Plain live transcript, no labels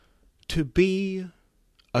To be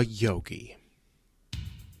a yogi.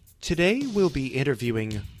 Today we'll be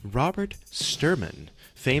interviewing Robert Sturman,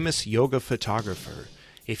 famous yoga photographer.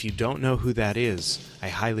 If you don't know who that is, I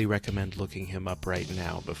highly recommend looking him up right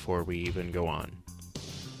now before we even go on.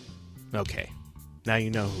 Okay, now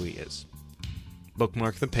you know who he is.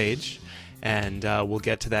 Bookmark the page, and we'll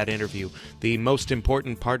get to that interview. The most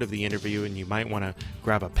important part of the interview, and you might want to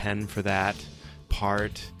grab a pen for that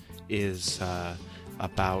part, is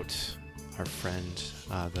about our friend,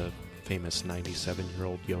 the famous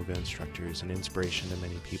 97-year-old yoga instructor, who's an inspiration to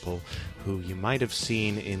many people, who you might have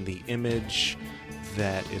seen in the image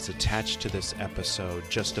that is attached to this episode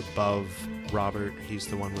just above Robert. He's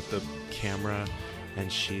the one with the camera,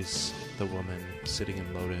 and she's the woman sitting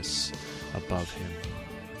in lotus above him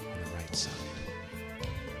on the right side.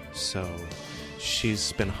 So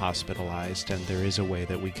she's been hospitalized, and there is a way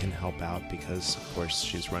that we can help out because, of course,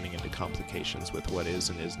 she's running into complications with what is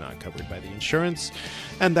and is not covered by the insurance.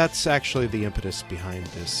 And that's actually the impetus behind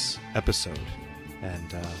this episode.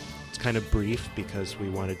 And it's kind of brief because we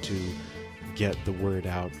wanted to get the word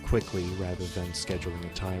out quickly rather than scheduling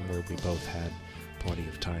a time where we both had plenty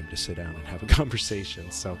of time to sit down and have a conversation.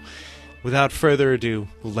 So without further ado,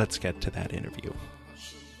 let's get to that interview.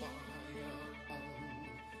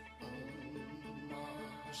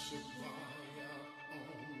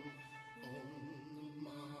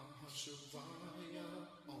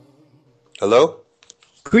 Hello?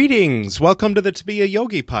 Greetings. Welcome to the To Be a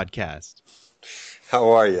Yogi podcast. How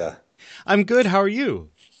are you? I'm good. How are you?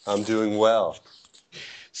 I'm doing well.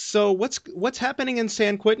 So what's happening in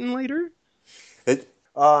San Quentin later?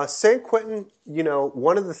 San Quentin,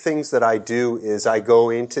 one of the things that I do is I go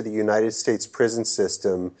into the United States prison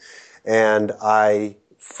system and I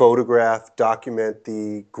photograph, document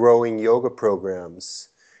the growing yoga programs.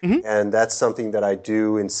 Mm-hmm. And that's something that I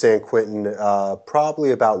do in San Quentin probably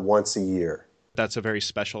about once a year. That's a very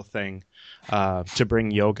special thing, to bring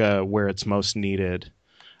yoga where it's most needed.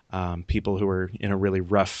 People who are in a really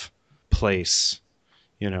rough place,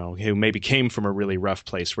 who maybe came from a really rough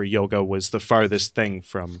place where yoga was the farthest thing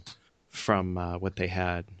from what they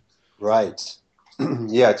had. Right.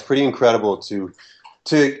 Yeah, it's pretty incredible to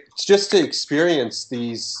experience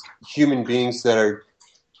these human beings that are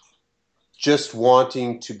just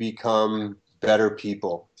wanting to become better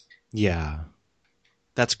people. Yeah,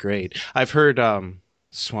 that's great. I've heard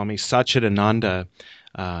Swami Satchidananda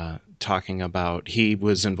talking about, he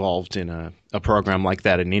was involved in a program like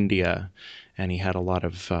that in India, and he had a lot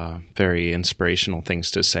of very inspirational things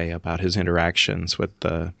to say about his interactions with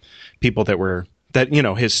the people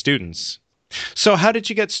his students. So how did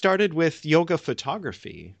you get started with yoga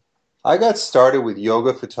photography? I got started with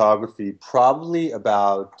yoga photography probably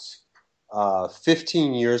about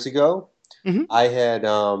 15 years ago. Mm-hmm. I had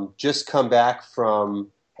just come back from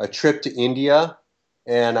a trip to India,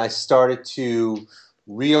 and I started to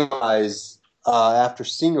realize, after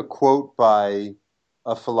seeing a quote by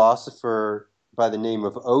a philosopher by the name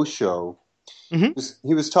of Osho, mm-hmm.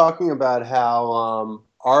 he was talking about how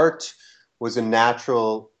art was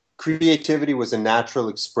creativity was a natural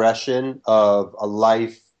expression of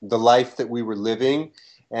the life that we were living,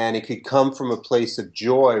 and it could come from a place of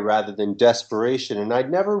joy rather than desperation. And I'd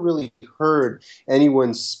never really heard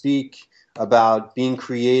anyone speak about being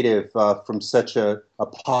creative from such a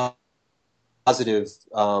positive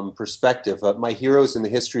perspective. My heroes in the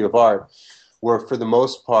history of art were, for the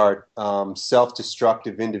most part,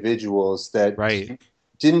 self-destructive individuals that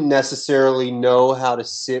didn't necessarily know how to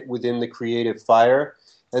sit within the creative fire.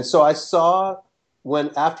 And so I saw,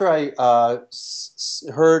 after I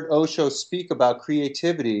heard Osho speak about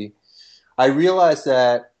creativity, I realized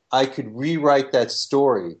that I could rewrite that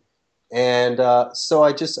story. And so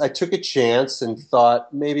I took a chance and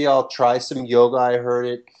thought, maybe I'll try some yoga. I heard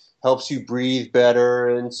it helps you breathe better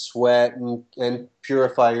and sweat and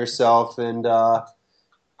purify yourself. And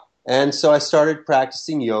so I started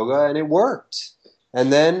practicing yoga, and it worked.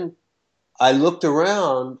 And then I looked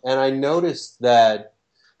around and I noticed that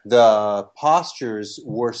the postures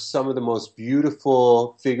were some of the most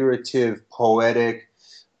beautiful, figurative, poetic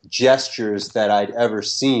gestures that I'd ever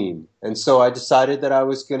seen. And so I decided that I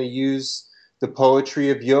was going to use the poetry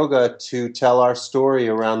of yoga to tell our story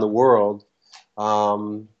around the world.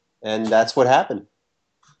 And that's what happened.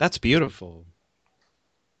 That's beautiful.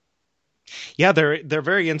 Yeah, they're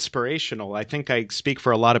very inspirational. I think I speak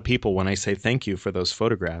for a lot of people when I say thank you for those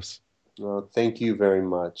photographs. Well, thank you very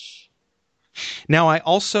much. Now, I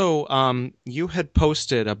also, you had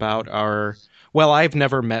posted about I've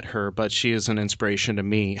never met her, but she is an inspiration to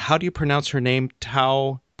me. How do you pronounce her name?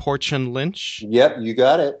 Tao Porchon Lynch? Yep, you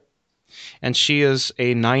got it. And she is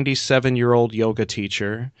a 97-year-old yoga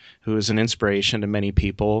teacher who is an inspiration to many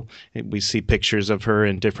people. We see pictures of her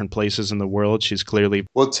in different places in the world. She's clearly...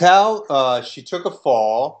 Well, Tal, she took a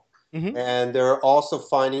fall, and they're also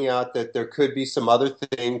finding out that there could be some other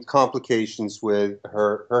complications with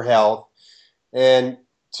her health. And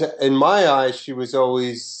in my eyes, she was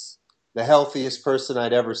always the healthiest person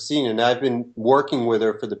I'd ever seen. And I've been working with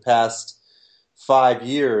her for the past 5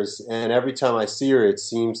 years, and every time I see her, it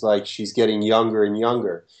seems like she's getting younger and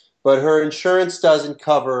younger. But her insurance doesn't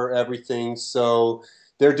cover everything, so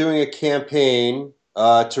they're doing a campaign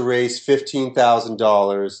to raise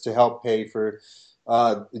 $15,000 to help pay for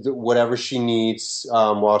whatever she needs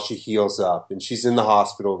while she heals up. And she's in the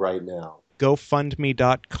hospital right now.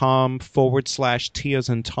 GoFundMe.com/T as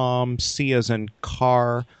in Tom, C as in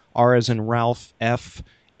car, R as in Ralph, FAXWK.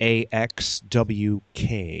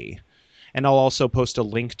 And I'll also post a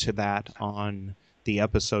link to that on the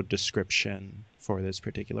episode description for this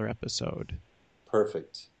particular episode.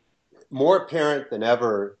 Perfect. More apparent than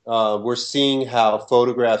ever, we're seeing how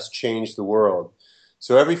photographs change the world.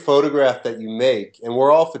 So every photograph that you make, and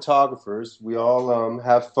we're all photographers, we all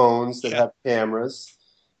have phones that have cameras.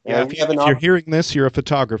 Yeah, if you're hearing this, you're a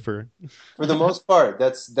photographer. For the most part,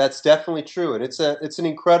 that's definitely true, and it's a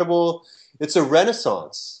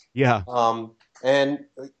renaissance. Yeah.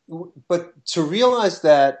 But to realize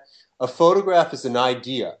that a photograph is an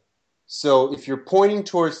idea. So if you're pointing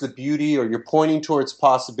towards the beauty or you're pointing towards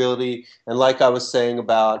possibility, and like I was saying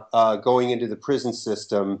about going into the prison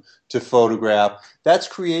system to photograph, that's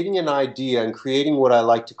creating an idea and creating what I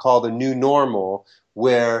like to call the new normal,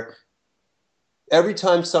 where every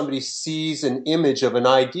time somebody sees an image of an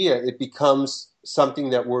idea, it becomes something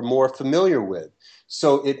that we're more familiar with.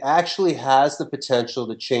 So it actually has the potential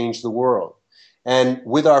to change the world. And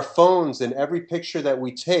with our phones and every picture that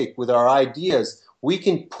we take with our ideas, we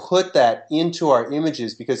can put that into our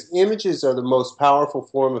images, because images are the most powerful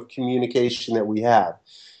form of communication that we have.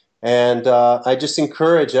 And I just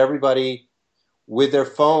encourage everybody with their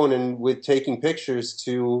phone and with taking pictures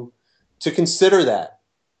to consider that.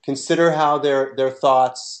 Consider how their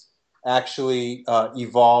thoughts actually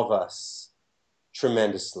evolve us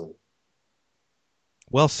tremendously.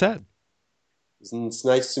 Well said. It's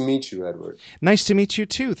nice to meet you, Edward. Nice to meet you,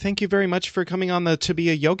 too. Thank you very much for coming on the To Be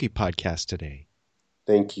a Yogi podcast today.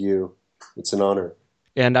 Thank you. It's an honor.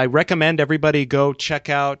 And I recommend everybody go check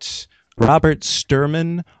out Robert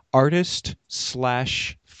Sturman,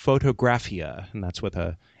 artist/photographia. And that's with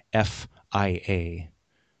a F-I-A,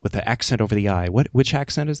 with the accent over the I. Which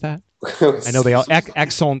accent is that? I know they all...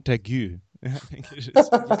 accent aigu. I think it is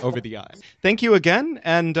over the I. Thank you again,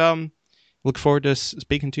 and look forward to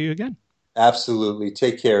speaking to you again. Absolutely.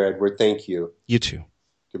 Take care, Edward. Thank you. You too.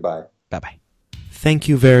 Goodbye. Bye-bye. Thank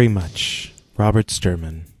you very much, Robert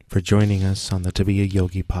Sturman, for joining us on the To Be a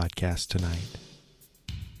Yogi podcast tonight.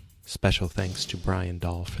 Special thanks to Brian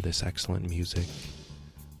Dahl for this excellent music.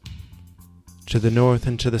 To the north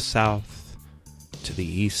and to the south, to the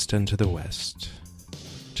east and to the west,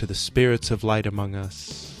 to the spirits of light among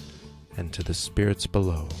us, and to the spirits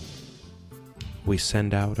below, we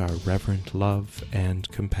send out our reverent love and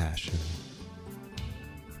compassion.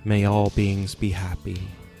 May all beings be happy.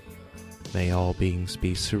 May all beings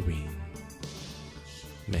be serene.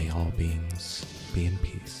 May all beings be in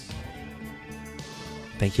peace.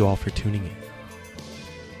 Thank you all for tuning in.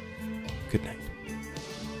 Good night.